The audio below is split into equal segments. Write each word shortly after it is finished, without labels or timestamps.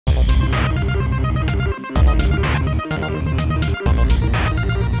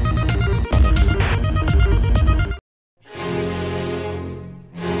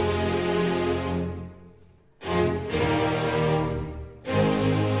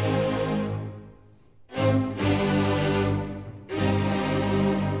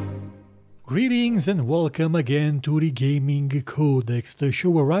Greetings and welcome again to the Gaming Codex, the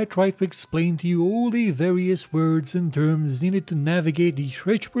show where I try to explain to you all the various words and terms needed to navigate the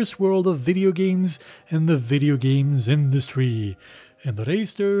treacherous world of video games and the video games industry. And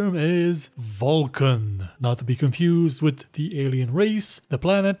today's term is Vulkan, not to be confused with the alien race, the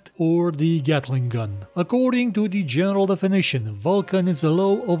planet, or the gatling gun. According to the general definition, Vulkan is a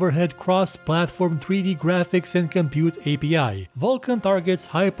low-overhead cross-platform 3D graphics and compute API. Vulkan targets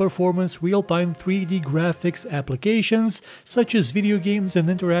high-performance real-time 3D graphics applications such as video games and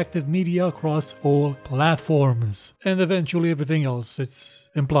interactive media across all platforms. And eventually everything else, it's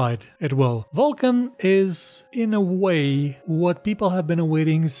implied it will. Vulkan is, in a way, what people have been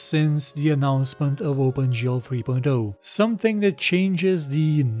awaiting since the announcement of OpenGL 3.0. Something that changes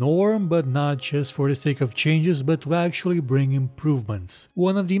the norm, but not just for the sake of changes, but to actually bring improvements.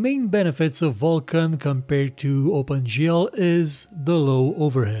 One of the main benefits of Vulkan compared to OpenGL is the low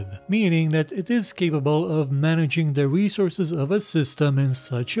overhead, meaning that it is capable of managing the resources of a system in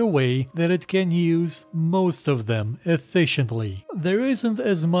such a way that it can use most of them efficiently. There isn't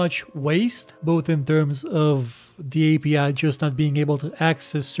as much waste, both in terms of the API just not being able to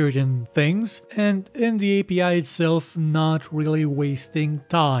access certain things, and in the API itself not really wasting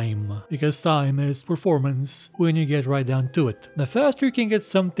time, because time is performance when you get right down to it. The faster you can get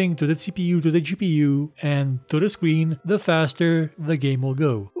something to the CPU, to the GPU, and to the screen, the faster the game will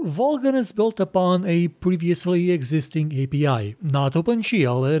go. Vulkan is built upon a previously existing API, not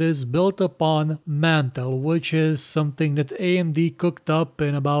OpenGL. It is built upon Mantle, which is something that AMD cooked up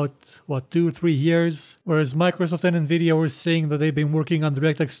in about, 2 or 3 years, whereas Microsoft and Nvidia were saying that they've been working on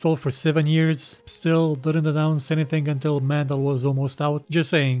DirectX 12 for 7 years. Still didn't announce anything until Mantle was almost out. Just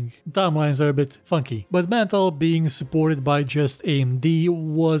saying, timelines are a bit funky. But Mantle being supported by just AMD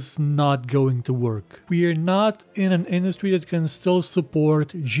was not going to work. We are not in an industry that can still support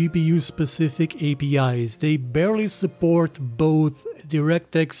GPU-specific APIs. They barely support both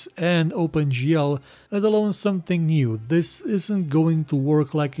DirectX and OpenGL, let alone something new. This isn't going to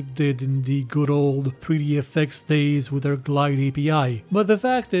work like it did in the good old 3dFX days with their Glide API. But the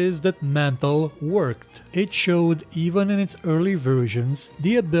fact is that Mantle worked. It showed, even in its early versions,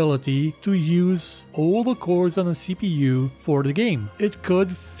 the ability to use all the cores on a CPU for the game. It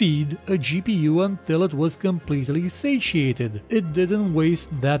could feed a GPU until it was completely satiated. It didn't waste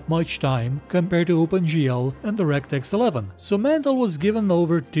that much time compared to OpenGL and DirectX 11. So Mantle was given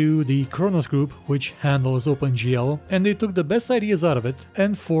over to the Kronos group, which handles OpenGL, and they took the best ideas out of it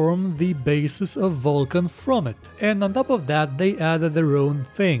and formed the basis of Vulkan from it. And on top of that, they added their own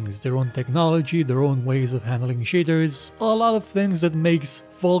things, their own technology, their own ways of handling shaders, a lot of things that makes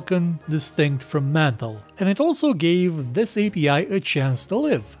Vulkan distinct from Mantle. And it also gave this API a chance to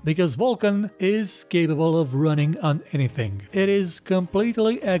live, because Vulkan is capable of running on anything. It is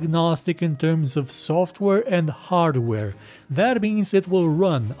completely agnostic in terms of software and hardware. That means it will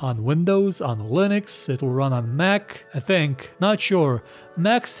run on Windows, on Linux, it will run on Mac, I think, not sure.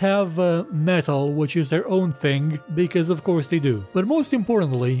 Macs have Metal, which is their own thing, because of course they do. But most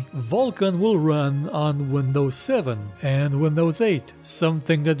importantly, Vulkan will run on Windows 7 and Windows 8,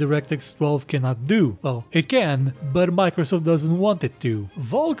 something that DirectX 12 cannot do. Well, it can, but Microsoft doesn't want it to.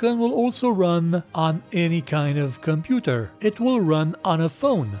 Vulkan will also run on any kind of computer. It will run on a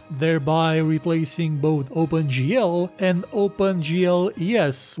phone, thereby replacing both OpenGL and OpenGL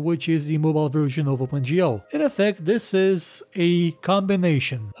ES, which is the mobile version of OpenGL. In effect, this is a combination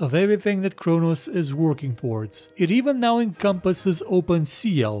of everything that Kronos is working towards. It even now encompasses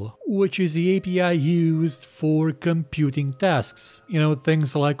OpenCL, which is the API used for computing tasks. You know,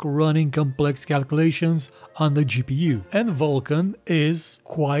 things like running complex calculations on the GPU. And Vulkan is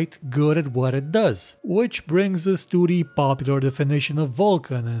quite good at what it does. Which brings us to the popular definition of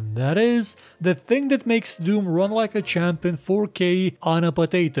Vulkan, and that is the thing that makes Doom run like a champ in 4K on a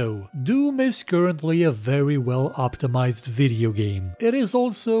potato. Doom is currently a very well optimized video game. It is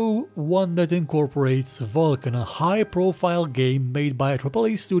also one that incorporates Vulkan, a high-profile game made by a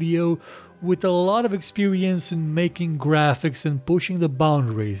AAA studio with a lot of experience in making graphics and pushing the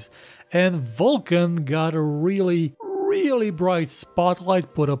boundaries. And Vulkan got a really bright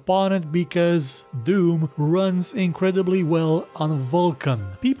spotlight put upon it because Doom runs incredibly well on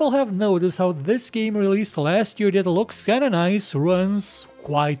Vulkan. People have noticed how this game released last year that looks kinda nice runs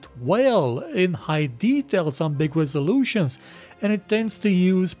quite well in high details on big resolutions, and it tends to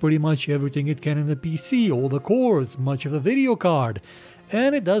use pretty much everything it can in the PC, all the cores, much of the video card.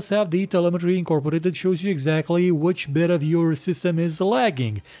 And it does have the telemetry incorporated that shows you exactly which bit of your system is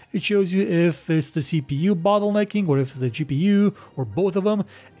lagging. It shows you if it's the CPU bottlenecking or if it's the GPU or both of them.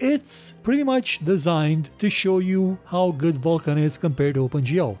 It's pretty much designed to show you how good Vulkan is compared to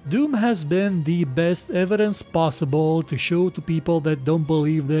OpenGL. Doom has been the best evidence possible to show to people that don't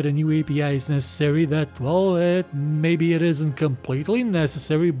believe that a new API is necessary that, well, maybe it isn't completely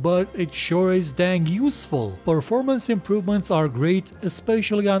necessary, but it sure is dang useful. Performance improvements are great,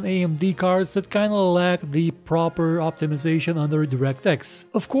 especially on AMD cards that kinda lack the proper optimization under DirectX.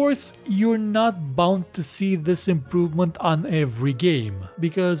 Of course, you're not bound to see this improvement on every game,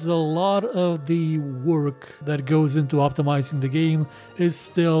 because a lot of the work that goes into optimizing the game is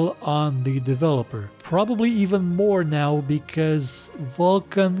still on the developer. Probably even more now because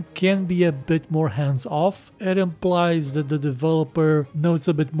Vulkan can be a bit more hands-off. It implies that the developer knows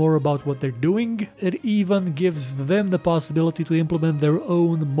a bit more about what they're doing. It even gives them the possibility to implement their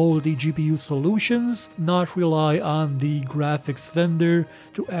own moldy GPU solutions, not rely on the graphics vendor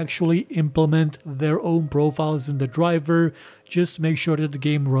to actually implement their own profiles in the driver, just to make sure that the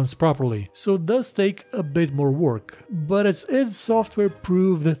game runs properly. So it does take a bit more work. But as id Software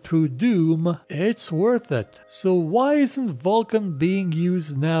proved through Doom, it's worth it. So why isn't Vulkan being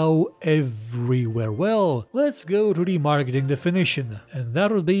used now everywhere? Well, let's go to the marketing definition. And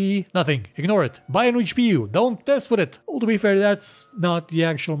that would be nothing. Ignore it. Buy a new GPU. Don't test with it. Well, to be fair, that's not the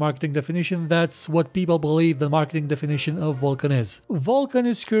actual marketing definition. That's what people believe the marketing definition of Vulkan is. Vulkan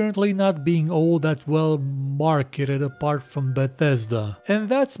is currently not being all that well marketed apart from Bethesda. And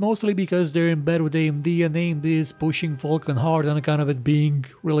that's mostly because they're in bed with AMD and AMD is pushing Vulkan hard on account of it being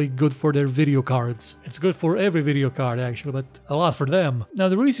really good for their video cards. It's good for every video card actually, but a lot for them. Now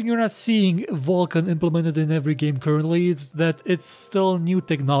the reason you're not seeing Vulkan implemented in every game currently is that it's still new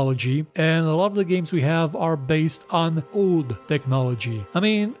technology and a lot of the games we have are based on old technology. I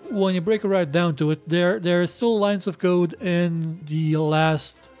mean, when you break it right down to it, there are still lines of code in the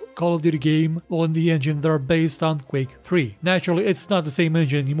last Call of Duty game, well, in the engine that are based on Quake 3. Naturally, it's not the same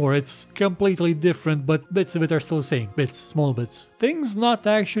engine anymore, it's completely different, but bits of it are still the same. Bits, small bits. Things not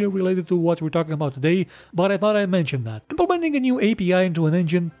actually related to what we're talking about today, but I thought I'd mention that. Implementing a new API into an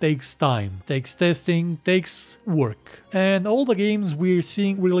engine takes time, takes testing, takes work. And all the games we're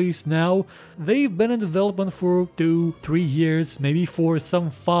seeing released now, they've been in development for 2-3 years, maybe 4, some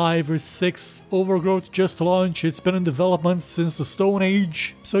 5 or 6. Overgrowth just launched, it's been in development since the Stone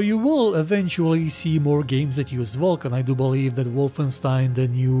Age. So you will eventually see more games that use Vulkan. I do believe that Wolfenstein, the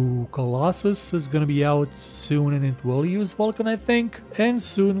new Colossus, is gonna be out soon and it will use Vulkan, I think. And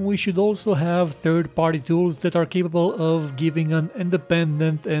soon we should also have third-party tools that are capable of giving an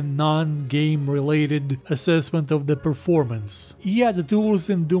independent and non-game related assessment of the performance. Yeah, the tools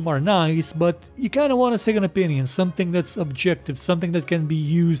in Doom are nice, but you kinda want a second opinion, something that's objective, something that can be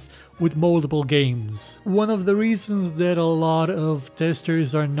used with multiple games. One of the reasons that a lot of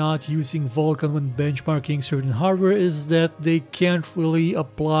testers are not using Vulkan when benchmarking certain hardware is that they can't really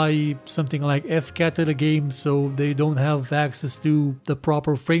apply something like FCAT to the game, so they don't have access to the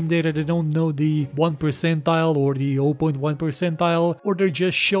proper frame data, they don't know the 1 percentile or the 0.1 percentile, or they're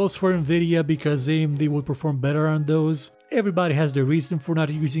just shells for Nvidia because AMD would perform better on those. Everybody has their reason for not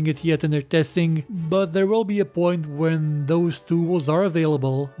using it yet in their testing, but there will be a point when those tools are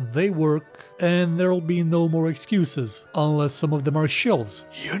available, they work, and there will be no more excuses, unless some of them are shells.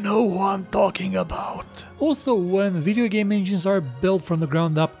 You know who I'm talking about. Also, when video game engines are built from the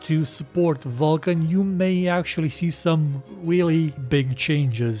ground up to support Vulkan, you may actually see some really big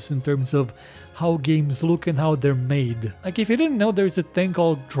changes in terms of how games look and how they're made. Like, if you didn't know, there's a thing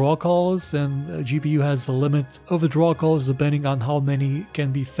called draw calls, and a GPU has a limit of the draw calls depending on how many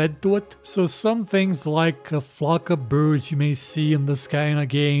can be fed to it. So some things like a flock of birds you may see in the sky in a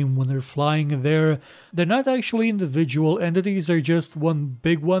game when they're flying there, they're not actually individual entities, they're just one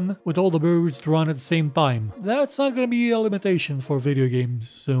big one with all the birds drawn at the same time. That's not going to be a limitation for video games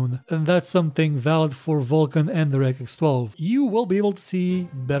soon, and that's something valid for Vulkan and DirectX 12. You will be able to see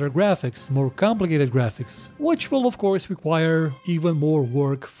better graphics, more complicated graphics, which will of course require even more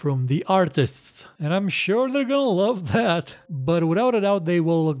work from the artists, and I'm sure they're gonna love that, but without a doubt they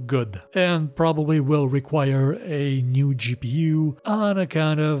will look good, and probably will require a new GPU on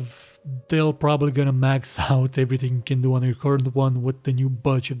account of they're probably gonna max out everything you can do on their current one with the new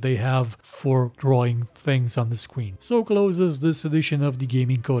budget they have for drawing things on the screen. So closes this edition of the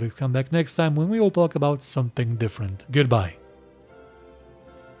Gaming Codex. Come back next time when we will talk about something different. Goodbye.